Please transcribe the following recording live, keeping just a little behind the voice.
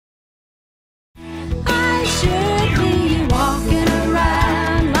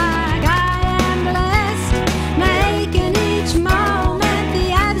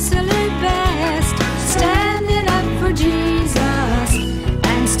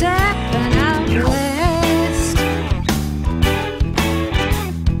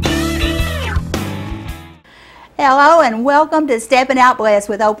Hello and welcome to Stepping Out Blessed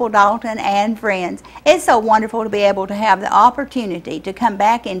with Opal, Dalton and friends. It's so wonderful to be able to have the opportunity to come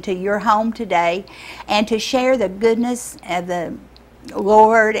back into your home today and to share the goodness of the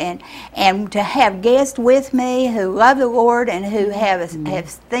Lord and to have guests with me who love the Lord and who have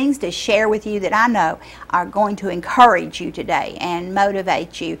things to share with you that I know are going to encourage you today and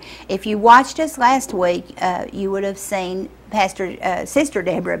motivate you. If you watched us last week, you would have seen Sister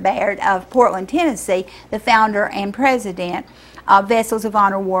Deborah Baird of Portland, Tennessee, the founder and president of Vessels of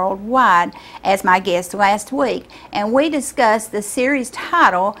Honor Worldwide, as my guest last week. And we discussed the series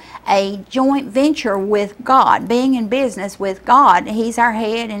title, A Joint Venture with God, being in business with God. He's our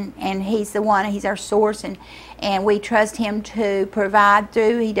head and He's the one, He's our source, and we trust Him to provide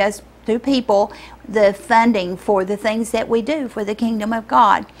through people the funding for the things that we do for the kingdom of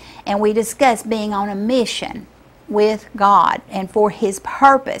God. And we discussed being on a mission with God and for His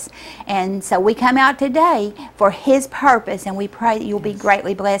purpose. And so we come out today for His purpose, and we pray that you'll be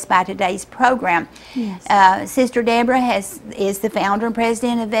greatly blessed by today's program. Yes. Sister Deborah is the founder and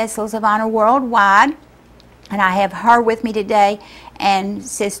president of Vessels of Honor Worldwide, and I have her with me today, and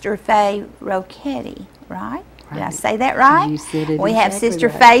Sister Faye Rocchietti, right? Did I say that right? You said it we have exactly Sister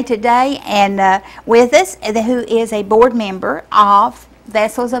right. Faye today and with us, who is a board member of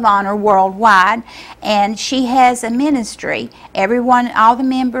Vessels of Honor Worldwide, and she has a ministry. All the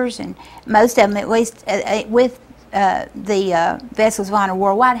members, and most of them at least with the Vessels of Honor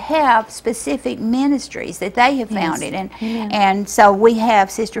Worldwide, have specific ministries that they have founded. And so we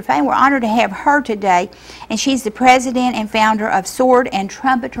have Sister Faye. We're honored to have her today, and she's the president and founder of Sword and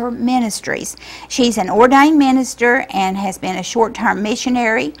Trumpeter Ministries. She's an ordained minister and has been a short-term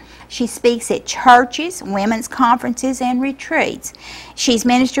missionary. She speaks at churches, women's conferences, and retreats. She's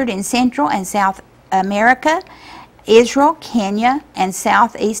ministered in Central and South America, Israel, Kenya, and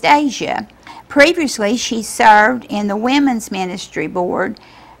Southeast Asia. Previously, she served in the Women's Ministry Board,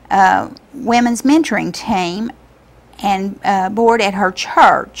 Women's Mentoring Team, and board at her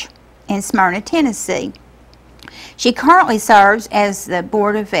church in Smyrna, Tennessee. She currently serves as the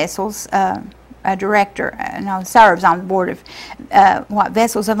Board of Vessels serves on the board of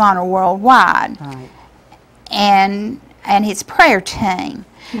Vessels of Honor Worldwide, right, and his prayer team.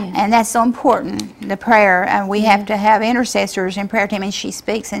 Yeah. And that's so important, the prayer. And we have to have intercessors and prayer team, and she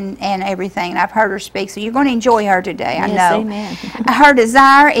speaks and everything. And I've heard her speak, so you're going to enjoy her today, I know. Amen. Her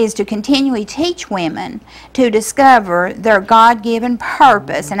desire is to continually teach women to discover their God-given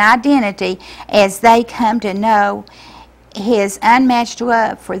purpose and identity as they come to know His unmatched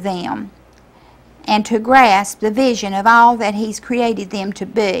love for them, and to grasp the vision of all that He's created them to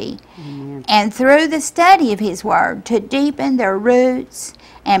be. Amen. And through the study of His Word, to deepen their roots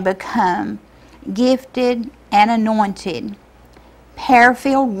and become gifted and anointed,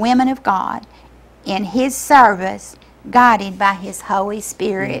 prayer-filled women of God in His service, guided by His Holy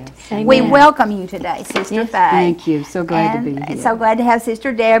Spirit. Yes. We welcome you today, Sister Faye. Thank you. So glad to be here. So glad to have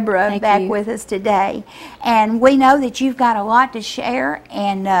Sister Deborah back with us today. And we know that you've got a lot to share,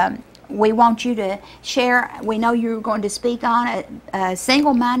 and we want you to share. We know you're going to speak on a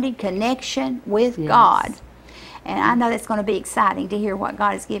single-minded connection with God. And I know that's going to be exciting to hear what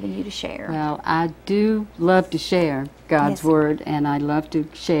God has given you to share. Well, I do love to share God's Word, and I love to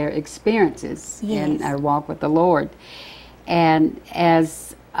share experiences in our walk with the Lord. And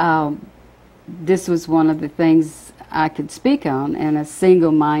as this was one of the things I could speak on, and a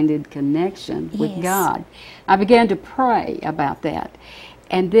single-minded connection with God, I began to pray about that.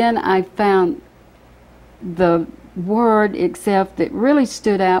 And then I found the word itself that really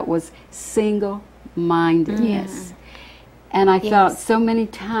stood out was single-minded. Yes. And I thought so many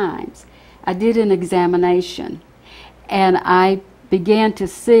times, I did an examination, and I began to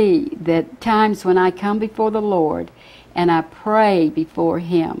see that times when I come before the Lord and I pray before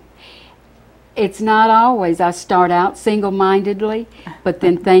Him, it's not always I start out single-mindedly, but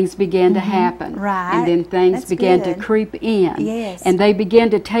then things begin to happen. Right. And then things begin to creep in. Yes. And they begin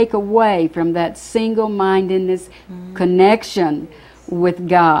to take away from that single-mindedness connection with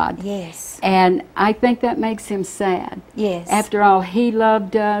God. Yes. And I think that makes Him sad. Yes. After all, He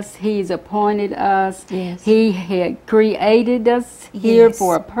loved us. He's appointed us. Yes. He had created us here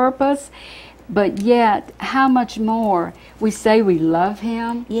for a purpose. But yet, how much more we say we love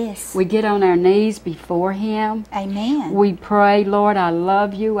Him. Yes. We get on our knees before Him. Amen. We pray, Lord, I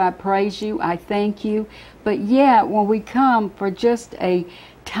love You, I praise You, I thank You. But yet, when we come for just a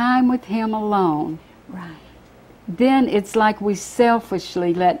time with Him alone, right, then it's like we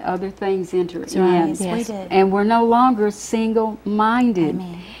selfishly let other things enter in. Yes, we do. And we're no longer single-minded.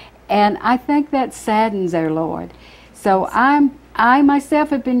 Amen. And I think that saddens our Lord. So I myself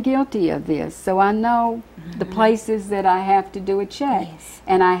have been guilty of this, so I know the places that I have to do a check. Yes.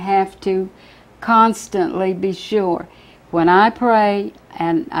 And I have to constantly be sure. When I pray,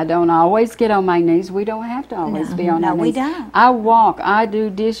 and I don't always get on my knees, we don't have to always be on our knees. No, we don't. I walk, I do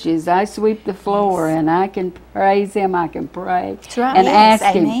dishes, I sweep the floor, and I can praise Him, I can pray and ask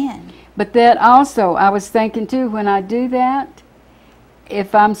Him. Amen. But that also, I was thinking too, when I do that,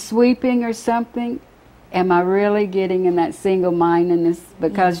 if I'm sweeping or something, am I really getting in that single-mindedness?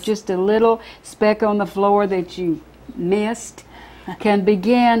 Because just a little speck on the floor that you missed can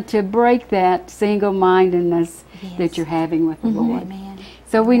begin to break that single-mindedness that you're having with the Lord. Amen.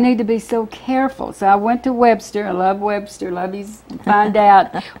 So we need to be so careful. So I went to Webster. I love Webster. Love you find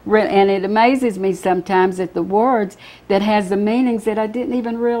out. And it amazes me sometimes at the words that has the meanings that I didn't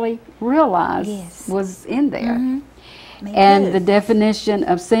even really realize was in there. And the definition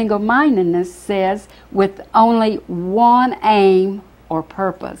of single-mindedness says with only one aim or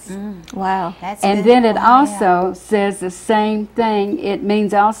purpose. Wow. That's and good. then it also says the same thing. It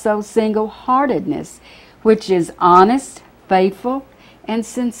means also single-heartedness, which is honest, faithful, and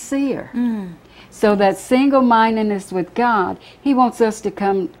sincere. So that single-mindedness with God, He wants us to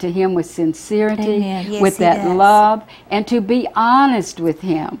come to Him with sincerity, Yes, with He that does. love, and to be honest with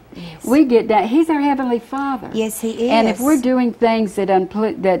Him. We get that. He's our Heavenly Father. Yes, He is. And if we're doing things that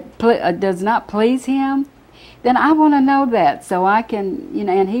does not please Him, then I want to know that so I can,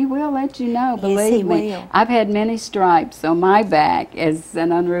 and He will let you know, believe me. Will. I've had many stripes on my back as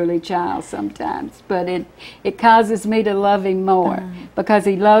an unruly child sometimes, but it causes me to love Him more because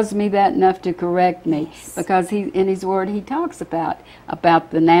He loves me that enough to correct me, because in His Word He talks about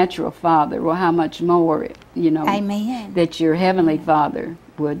the natural father. Well, how much more, Amen. that your Heavenly Father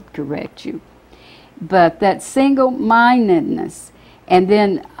would correct you. But that single-mindedness, and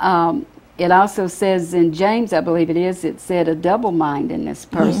then it also says in James, I believe it said a double-mindedness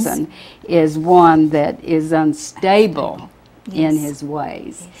person is one that is unstable in his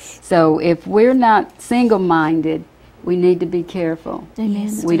ways. So if we're not single-minded, we need to be careful.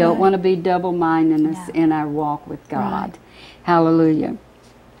 We don't want to be double-mindedness in our walk with God. Hallelujah.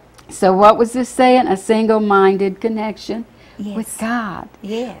 So what was this saying? A single-minded connection with God.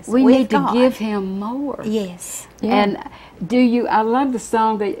 We need to give Him more. And I love the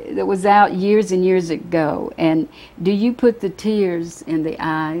song that was out years and years ago. And do you put the tears in the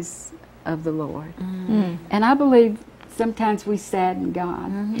eyes of the Lord? And I believe sometimes we sadden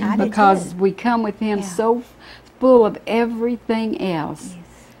God because we come with Him so full of everything else,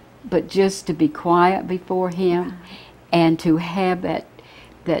 but just to be quiet before Him and to have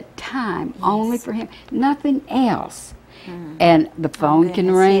that time only for Him, nothing else. And the phone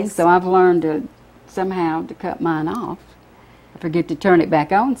can ring, so I've learned to somehow to cut mine off. I forget to turn it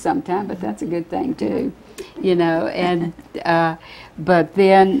back on sometime, but that's a good thing too, And but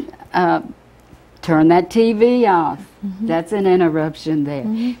then turn that TV off. That's an interruption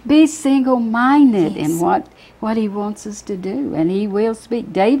there. Be single-minded in what He wants us to do, and He will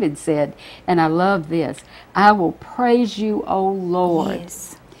speak. David said, and I love this: "I will praise You, O Lord,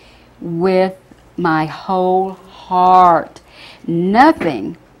 with my whole heart."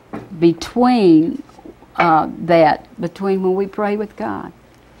 Nothing between between when we pray with God.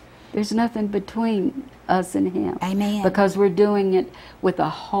 There's nothing between us and Him. Amen. Because we're doing it with a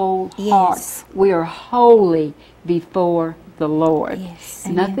whole heart. We are holy before the Lord.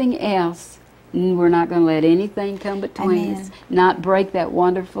 Nothing else. We're not going to let anything come between us. Not break that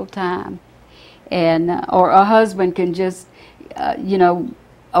wonderful time. And or a husband can just,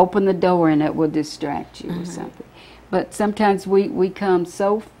 open the door and it will distract you or something. But sometimes we come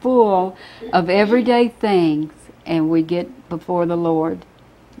so full of everyday things and we get before the Lord,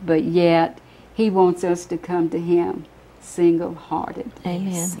 but yet He wants us to come to Him single-hearted.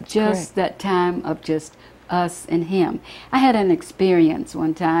 Just that time of just us and Him. I had an experience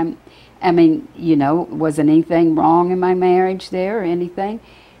one time. I mean, wasn't anything wrong in my marriage there or anything,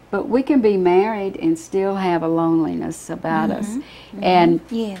 but we can be married and still have a loneliness about us. And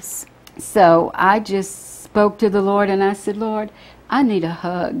so I just spoke to the Lord and I said, "Lord, I need a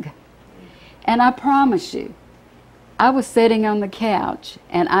hug." And I promise you, I was sitting on the couch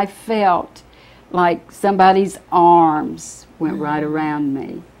and I felt like somebody's arms went right around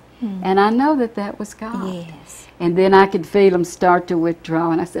me. And I know that was God. And then I could feel Him start to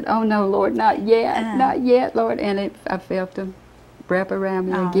withdraw. And I said, "Oh no, Lord, not yet, not yet, Lord." And I felt Him wrap around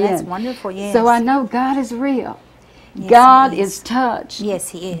me again. That's wonderful, So I know God is real. God is touched He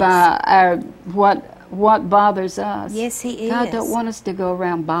is. by what bothers us. He is. God don't want us to go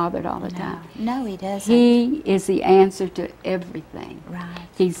around bothered all the time. No, He doesn't. He is the answer to everything.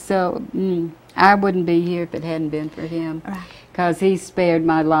 He's so, I wouldn't be here if it hadn't been for Him. Because He spared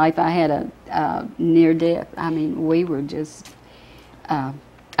my life. I near death. I mean, we were just, they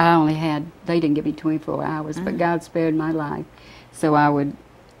didn't give me 24 hours, but God spared my life. So I would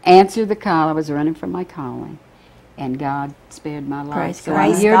answer the call. I was running from my calling, and God spared my life. So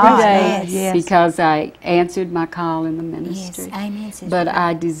I'm here today because I answered my call in the ministry. Yes, amen, Sister. But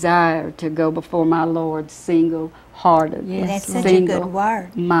I desire to go before my Lord single-hearted, that's such a good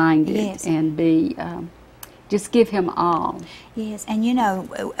word. Minded, and be just give Him all. Yes, and you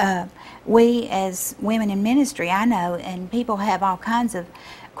know, we as women in ministry, I know, and people have all kinds of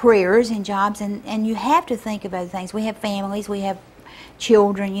careers and jobs, and you have to think of other things. We have families, we have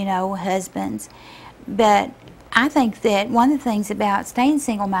children, you know, husbands, but I think that one of the things about staying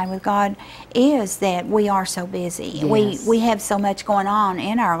single-minded with God is that we are so busy. Yes. We have so much going on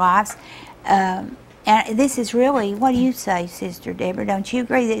in our lives. And this is really, what do you say, Sister Deborah? Don't you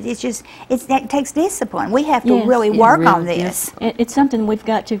agree that it takes discipline? We have to really work on this. It's something we've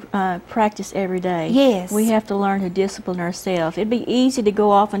got to practice every day. Yes. We have to learn to discipline ourselves. It'd be easy to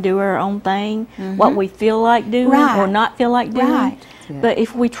go off and do our own thing, what we feel like doing or not feel like doing. Right. But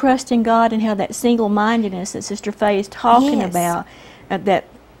if we trust in God and have that single-mindedness that Sister Faye is talking about, that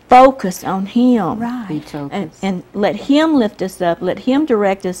focus on Him, and let Him lift us up, let Him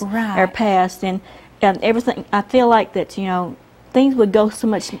direct us our past, and everything. I feel like that, you know, things would go so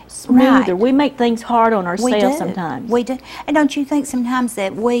much smoother. We make things hard on ourselves sometimes. We do. And don't you think sometimes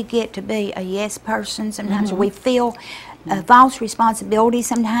that we get to be a yes person? Sometimes we feel false responsibility.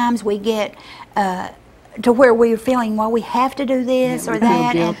 Sometimes we get to where we're feeling, well, we have to do this or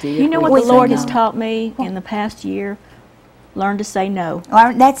that. Guilty. You know what the Lord has taught me in the past year? Learn to say no.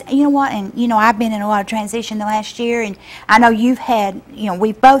 Well, that's, you know what, and you know, I've been in a lot of transition the last year, and I know you've had, you know,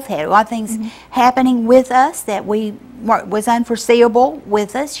 we've both had a lot of things happening with us that was unforeseeable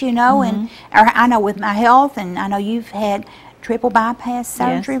with us, you know, and I know with my health, and I know you've had triple bypass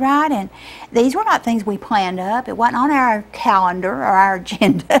surgery, right? And these were not things we planned up. It wasn't on our calendar or our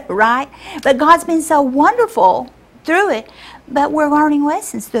agenda, right? But God's been so wonderful through it, but we're learning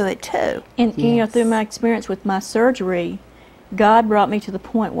lessons through it too. And you know, through my experience with my surgery, God brought me to the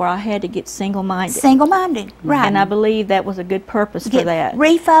point where I had to get single-minded. Single-minded, right. And I believe that was a good purpose for that.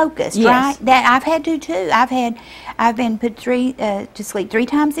 Refocused, right? That I've had to too. I've been put to sleep 3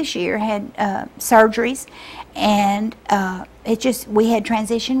 times this year, had surgeries, and we had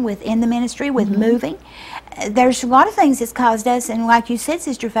transition within the ministry with moving. There's a lot of things that's caused us, and like you said,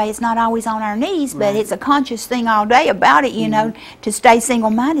 Sister Faye, it's not always on our knees, but it's a conscious thing all day about it, you know, to stay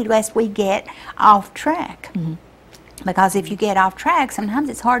single-minded lest we get off track. Because if you get off track, sometimes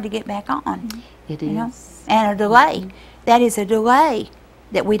it's hard to get back on. It is. You know? And a delay. That is a delay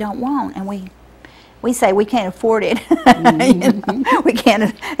that we don't want, and we say we can't afford it. You know? We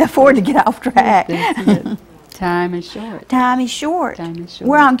can't afford to get off track. Time is short. Time is short. Time is short.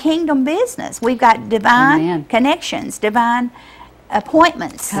 We're on kingdom business. We've got divine connections, divine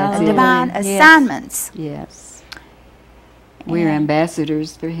appointments, divine assignments. Yes. We're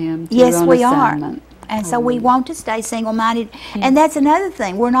ambassadors for Him. Yes, we are. And so we want to stay single-minded. And that's another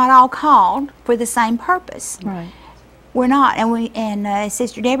thing. We're not all called for the same purpose. Right. We're not. And as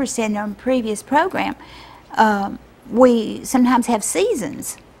Sister Deborah said in our previous program, we sometimes have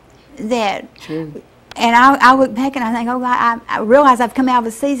seasons that... True. And I look back and I think, oh God, I realize I've come out of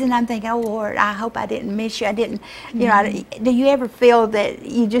a season. I'm thinking, oh Lord, I hope I didn't miss you. I didn't, you know. Do you ever feel that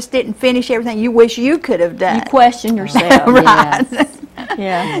you just didn't finish everything you wish you could have done? You question yourself, right?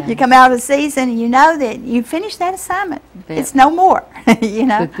 Yeah. You come out of the season and you know that you finished that assignment. It's no more, you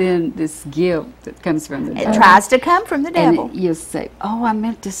know. But then this guilt that comes from the devil. It tries to come from the devil. And you'll say, oh, I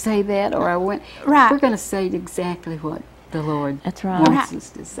meant to say that, or I went. Right. We're going to say exactly what the Lord wants us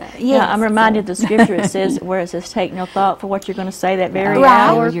to say. Yes. I'm reminded of the scripture. It says, where it says, take no thought for what you're going to say that very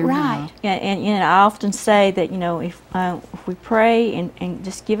hour. Right. Yeah, and you know, I often say that, you know, if we pray and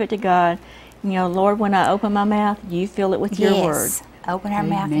just give it to God, you know, Lord, when I open my mouth, you fill it with your word. Open our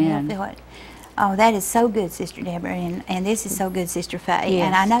mouth and you'll fill it. Oh, that is so good, Sister Deborah, and this is so good, Sister Faye. Yes.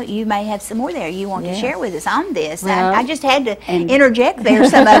 And I know you may have some more there you want to share with us on this. Well, I just had to interject there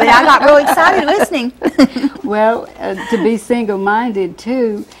some of it. I got really excited listening. Well, to be single-minded,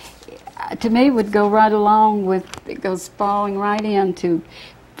 too, to me would go right along with, it goes falling right into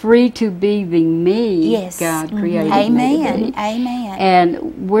free to be the me God created me to be. Amen.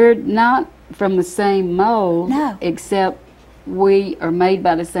 And we're not from the same mold, except we are made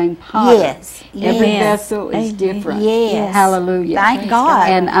by the same potter. Yes. Every vessel is different. Yes. Hallelujah. Thank God.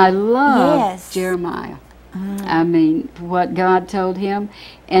 And I love Jeremiah. I mean, what God told him.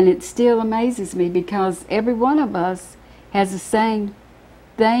 And it still amazes me because every one of us has the same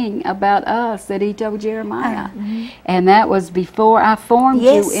thing about us that he told Jeremiah. And that was before I formed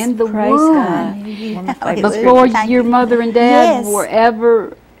you in the womb. Before your mother and dad were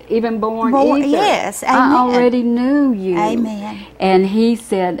ever even born either. Yes, amen. I already knew you. Amen. And he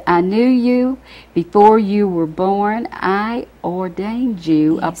said, I knew you before you were born. I ordained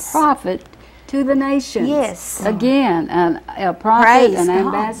you a prophet to the nations. Yes. Again, a prophet, an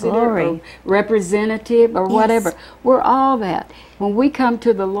ambassador, or representative, or whatever. We're all that. When we come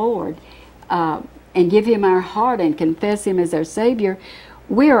to the Lord and give him our heart and confess him as our Savior,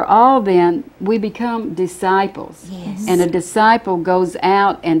 we are all then, we become disciples. Yes. And a disciple goes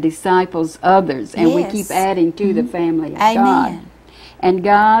out and disciples others. And we keep adding to the family of God. And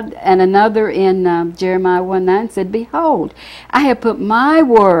God, and another in Jeremiah 1:9 said, Behold, I have put my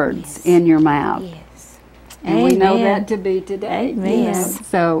words in your mouth. Yes. And we know that to be today. Amen. You know?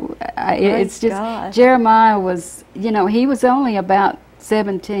 So it's just, Jeremiah was, you know, he was only about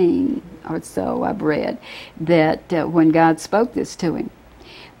 17 or so, I've read, that when God spoke this to him.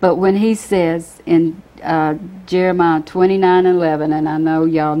 But when he says in Jeremiah 29:11, and I know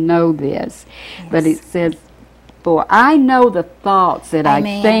y'all know this, but it says, For I know the thoughts that I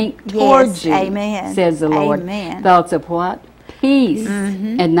think towards you, says the Lord. Thoughts of what? Peace,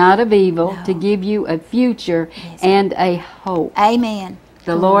 and not of evil, to give you a future and a hope. Amen.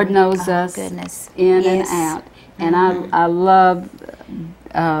 The Lord knows us in and out. And I love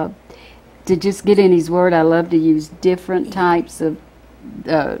to just get in his word. I love to use different types of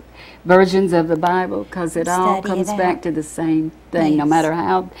versions of the Bible, because it all comes back to the same thing. No matter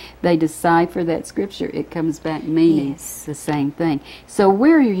how they decipher that scripture, it comes back meaning the same thing. So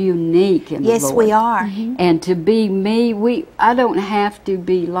we're unique in the Lord. Yes, we are. And to be me, I don't have to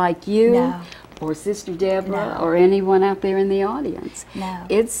be like you or Sister Deborah or anyone out there in the audience. No.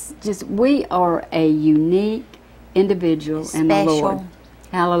 It's just, we are a unique individual in the Lord.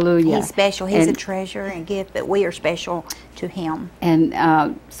 Hallelujah. He's special. He's a treasure and gift, but we are special to him.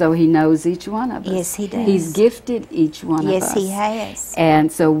 And so he knows each one of us. Yes, he does. He's gifted each one of us. Yes, he has.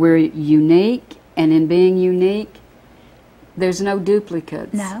 And so we're unique, and in being unique, there's no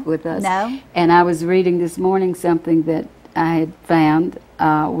duplicates with us. No. And I was reading this morning something that I had found.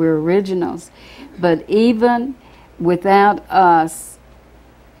 We're originals. But even without us,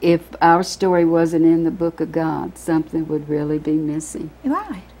 if our story wasn't in the book of God, something would really be missing.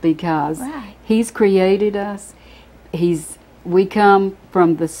 Right. Because he's created us. We come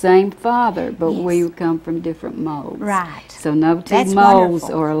from the same Father, but we come from different molds. Right. So no two molds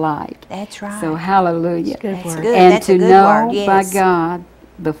are alike. That's right. So hallelujah. That's good. And That's to a good know word. by God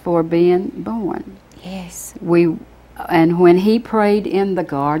before being born. Yes. And when he prayed in the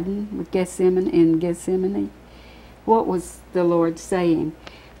garden with Gethsemane, what was the Lord saying?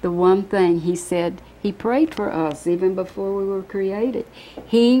 The one thing he said, he prayed for us even before we were created.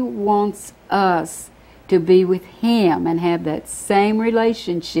 He wants us to be with him and have that same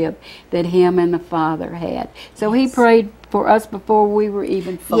relationship that him and the Father had. So he prayed for us before we were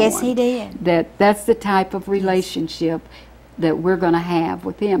even formed. Yes, he did. That's the type of relationship that we're going to have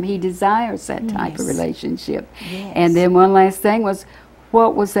with him. He desires that type of relationship. Yes. And then one last thing was,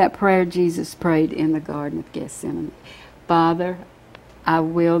 what was that prayer Jesus prayed in the Garden of Gethsemane? Father, I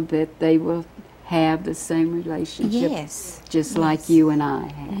will that they will have the same relationship, just like you and I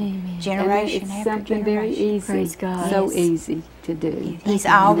have. Amen. Generation and it's after something generation. very easy, Praise God. so easy to do. He's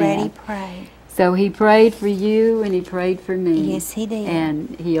already prayed. So he prayed for you and he prayed for me. Yes, he did.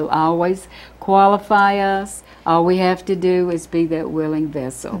 And he'll always qualify us. All we have to do is be that willing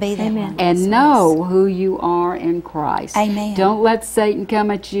vessel. Be that one. And know who you are in Christ. Amen. Don't let Satan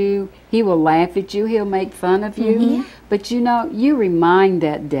come at you. He will laugh at you. He'll make fun of you. But you know, you remind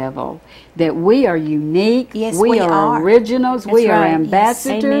that devil that we are unique. Yes, we are originals. That's we are right.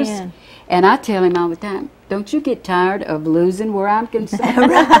 ambassadors. Yes. Amen. And I tell him all the time, don't you get tired of losing where I'm concerned?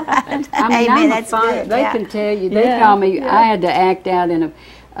 I mean, I'm that's good. They can tell you. They call me, I had to act out in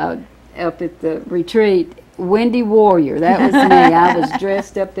up at the retreat, Windy Warrior. That was me. I was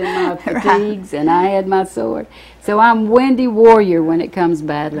dressed up in my fatigues and I had my sword. So I'm Windy Warrior when it comes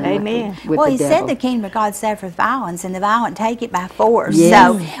battling with Well, the he devil. said the kingdom of God suffers violence, and the violent take it by force.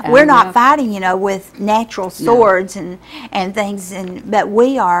 Yes. So we're not fighting, with natural swords and things, but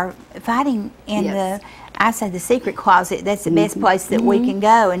we are fighting in the secret closet. That's the best place that we can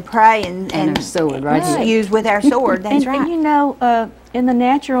go and pray and our sword right here. use with our sword. That's right. And in the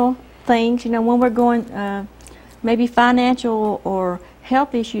natural things, when we're going maybe financial or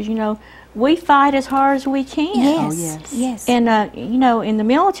health issues, we fight as hard as we can. Yes. Oh, yes. Yes. And in the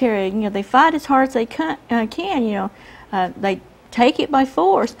military, they fight as hard as they can. They take it by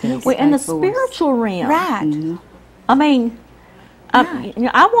force. In the spiritual realm, Right. I mean, You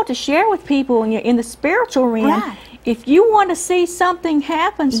know, I want to share with people in the spiritual realm. If you want to see something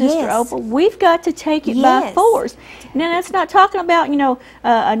happen, Sister Opal, we've got to take it by force. Now, that's not talking about, you know,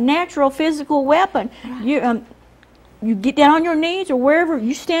 a natural physical weapon. You get down on your knees or wherever,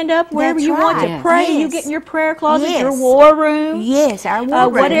 you stand up wherever you want to pray. You get in your prayer closet, your war room. Our war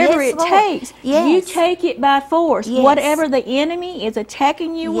room. Whatever it takes, you take it by force. Whatever the enemy is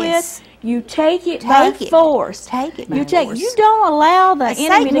attacking you with, you take it by force. You don't allow the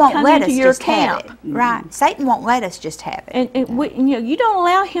enemy to come into your camp. Satan won't let us just have it. And you know, you don't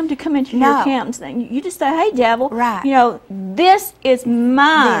allow him to come into your camp. You just say, "Hey, devil, you know, this is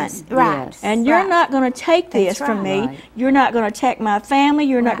mine, and you're not going to take this from me. You're not going to attack my family.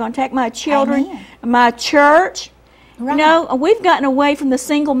 You're not going to attack my children, my church." You know, we've gotten away from the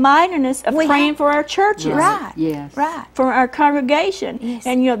single-mindedness of praying for our churches, for our congregation,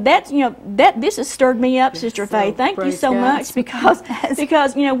 and you know this has stirred me up, Sister Faye. Thank you so much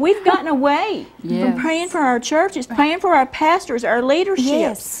because you know we've gotten away from praying for our churches, praying for our pastors, our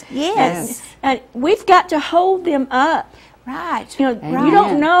leadership. And we've got to hold them up. You know, you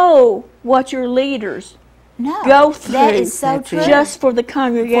don't know what your leaders go through. That is so true. Just for the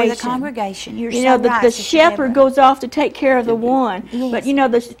congregation. For the congregation, you're you know, so right. The shepherd goes off to take care of the one, but you know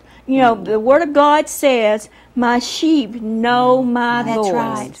the Word of God says, "My sheep know my voice." That's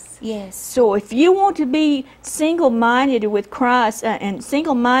right. So if you want to be single-minded with Christ and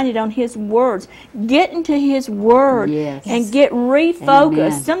single-minded on His words, get into His Word and get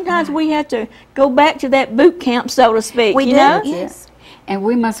refocused. Sometimes we have to go back to that boot camp, so to speak. We do. Yes. And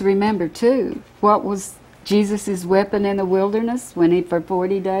we must remember too, what was Jesus' weapon in the wilderness when he for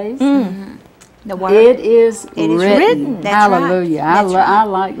 40 days? The word. It is written. That's Hallelujah. Right. I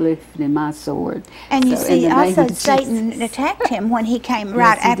like lifting my sword. And you see, also Satan attacked him when he came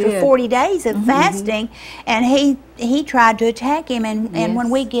after 40 days of fasting, and he tried to attack him. And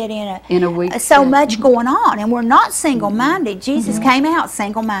when we get in a week, so much going on, and we're not single-minded. Jesus came out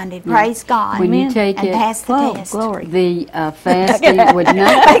single-minded. Praise God. When you take and it, pass the test. Glory. The fasting with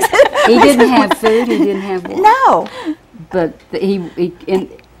nothing. He didn't have food. He didn't have water. No. But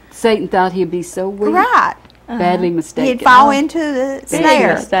Satan thought he'd be so weak. Badly mistaken. He'd fall into the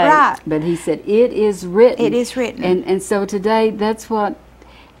snare. But he said, "It is written." It is written. And so today, that's what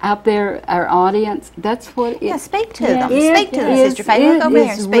out there, our audience, that's what it speak to them. Speak to them, Sister Faye. Look over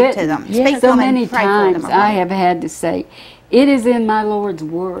here and speak to them. Speak to so them many and pray times for them. I have had to say, "It is in my Lord's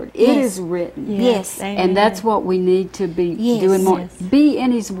Word. It is written." And that's what we need to be doing more. Be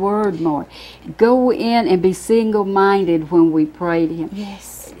in His Word more. Go in and be single-minded when we pray to Him.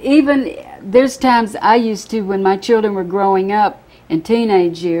 Even there's times I used to, when my children were growing up in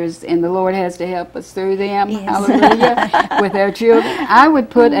teenage years, and the Lord has to help us through them, hallelujah, with our children, I would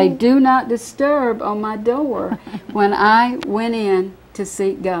put a "do not disturb" on my door when I went in to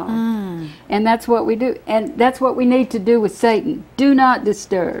seek God. And that's what we do. And that's what we need to do with Satan. Do not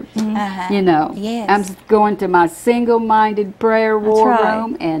disturb. You know, I'm going to my single-minded prayer war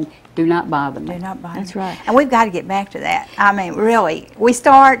room, and do not bother me. Do not bother. That's right. And we've got to get back to that. I mean, really, we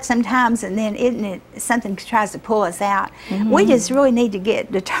start sometimes, and then something tries to pull us out. We just really need to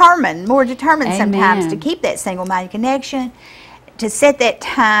get more determined sometimes to keep that single-minded connection, to set that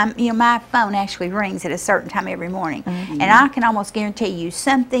time. You know, my phone actually rings at a certain time every morning, and I can almost guarantee you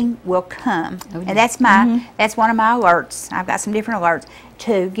something will come. And that's that's one of my alerts. I've got some different alerts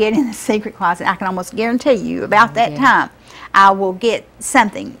to get in the secret closet. I can almost guarantee you about that time I will get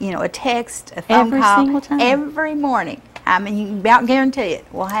something, you know, a text, a phone call, single time. Every morning. I mean, you can about guarantee it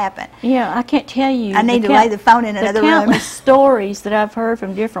will happen. Yeah, I can't tell you. I need to lay the phone in another room. The stories that I've heard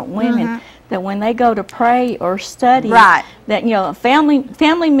from different women that when they go to pray or study, that, you know,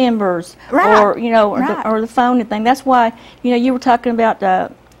 family members or, you know, or the phone and thing. That's why, you know, you were talking about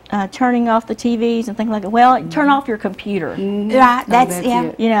turning off the TVs and things like that. Well, turn off your computer. Right, that's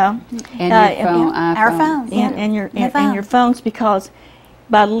it. You know, and your phone, our phones, and your phones, because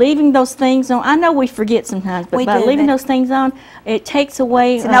by leaving those things on, I know we forget sometimes, but by leaving those things on, it takes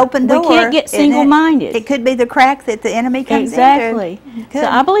away. It's an open door. We can't get single-minded. It could be the crack that the enemy comes into. So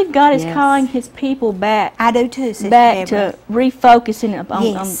I believe God is calling His people back. I do too, Sister back Deborah. to refocusing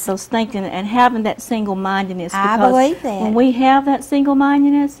on those things and having that single-mindedness. I believe that. When we have that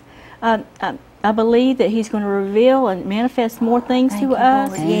single-mindedness, I believe that He's going to reveal and manifest more things to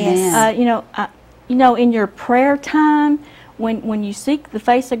us. You know, in your prayer time, when you seek the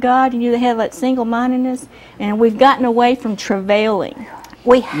face of God, and you have that single-mindedness, and we've gotten away from travailing.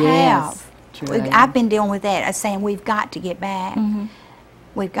 We have. I've been dealing with that, saying we've got to get back.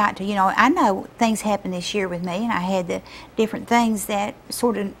 We've got to, you know, I know things happened this year with me, and I had the different things that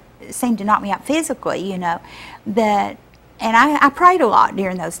sort of seemed to knock me out physically, you know, but and I prayed a lot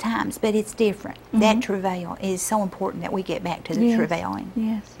during those times, but it's different. That travail is so important that we get back to the travailing.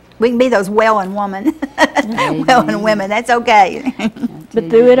 Yes. We can be those wailing women, wailing women. That's okay. But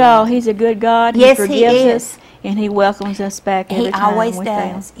through it all, He's a good God. Yes, He forgives He is. us, and He welcomes us back every He time always we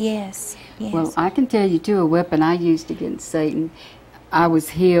does. fail. Yes. Yes. Well, I can tell you too, a weapon I used against Satan. I was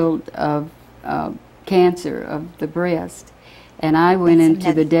healed of cancer of the breast, and I went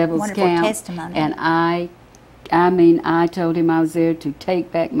into the devil's camp, testimony. and I mean, I told him I was there to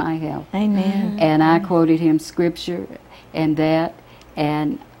take back my health. Amen. And I quoted him scripture and that,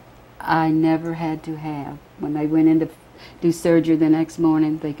 and I never had to have. When they went in to do surgery the next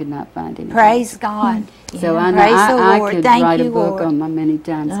morning, they could not find anything. Praise God. So I know Praise the I Lord. could Thank write you, a book Lord. on my many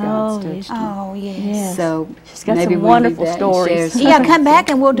times God's touched me. Oh, yes. Yes. So She's got maybe some we'll do wonderful that and stories. share Yeah, some. come back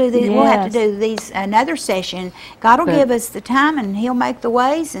and we'll do these. We'll have to Yes. do these another session. God will But- give us the time, and He'll make the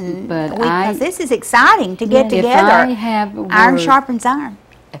ways. And But because this is exciting to get If together. I have a Iron word, sharpens iron.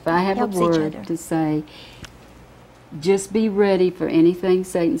 if I have a helps each word other. to say, just be ready for anything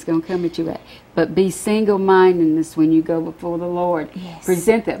Satan's going to come at you at. But be single-mindedness when you go before the Lord. Yes.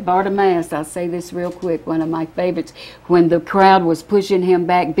 Present that. Bartimaeus, I'll say this real quick, one of my favorites. When the crowd was pushing him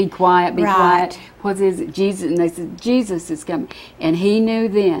back, be quiet, be quiet. What is it? Jesus. And they said, Jesus is coming. And he knew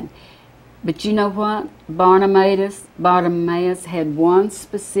then. But you know what? Bartimaeus had one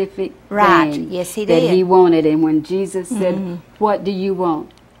specific thing Yes, he that did. he wanted. And when Jesus said, what do you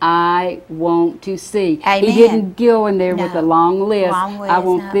want? I want to see. Amen. He didn't go in there with No. a long list. Long list, I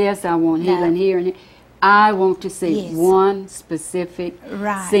want no. this, I want No. healing here and here. I want to see Yes. one specific,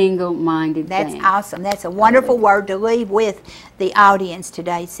 Right. single-minded That's thing. awesome. That's a wonderful word to leave with the audience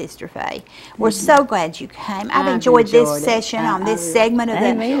today, Sister Faye. We're so glad you came. I've enjoyed this enjoyed it. session on this I segment of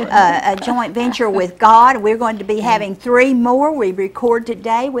Amen. a joint venture with God. We're going to be having 3 more. We record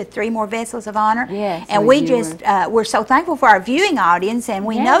today with 3 more vessels of honor. Yes. And So we you just, we're so thankful for our viewing audience, and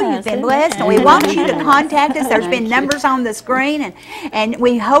we know you've Yes, been amen. blessed, and we want you to contact us. There's been Thank you. numbers on the screen, and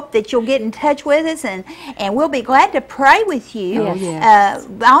we hope that you'll get in touch with us, and we'll be glad to pray with you. Oh, yes.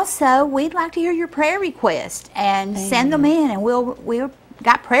 Also, we'd like to hear your prayer requests and send them in, and we'll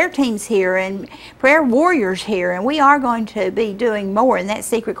got prayer teams here and prayer warriors here, and we are going to be doing more in that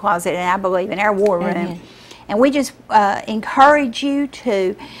secret closet, and I believe in our war room. Amen. And we just encourage you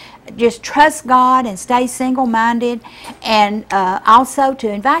to just trust God and stay single-minded, and also to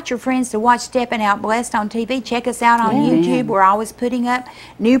invite your friends to watch Steppin' Out Blessed on TV. Check us out on Amen. YouTube. We're always putting up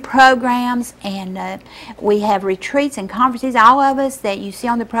new programs, and we have retreats and conferences. All of us that you see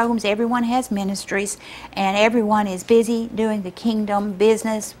on the programs, everyone has ministries, and everyone is busy doing the kingdom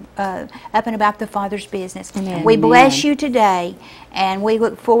business, up and about the Father's business. Amen. We bless Amen. you today, and we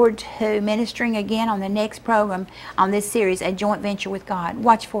look forward to ministering again on the next program on this series, A Joint Venture with God.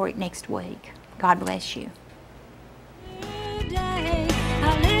 Watch for it next week. God bless you.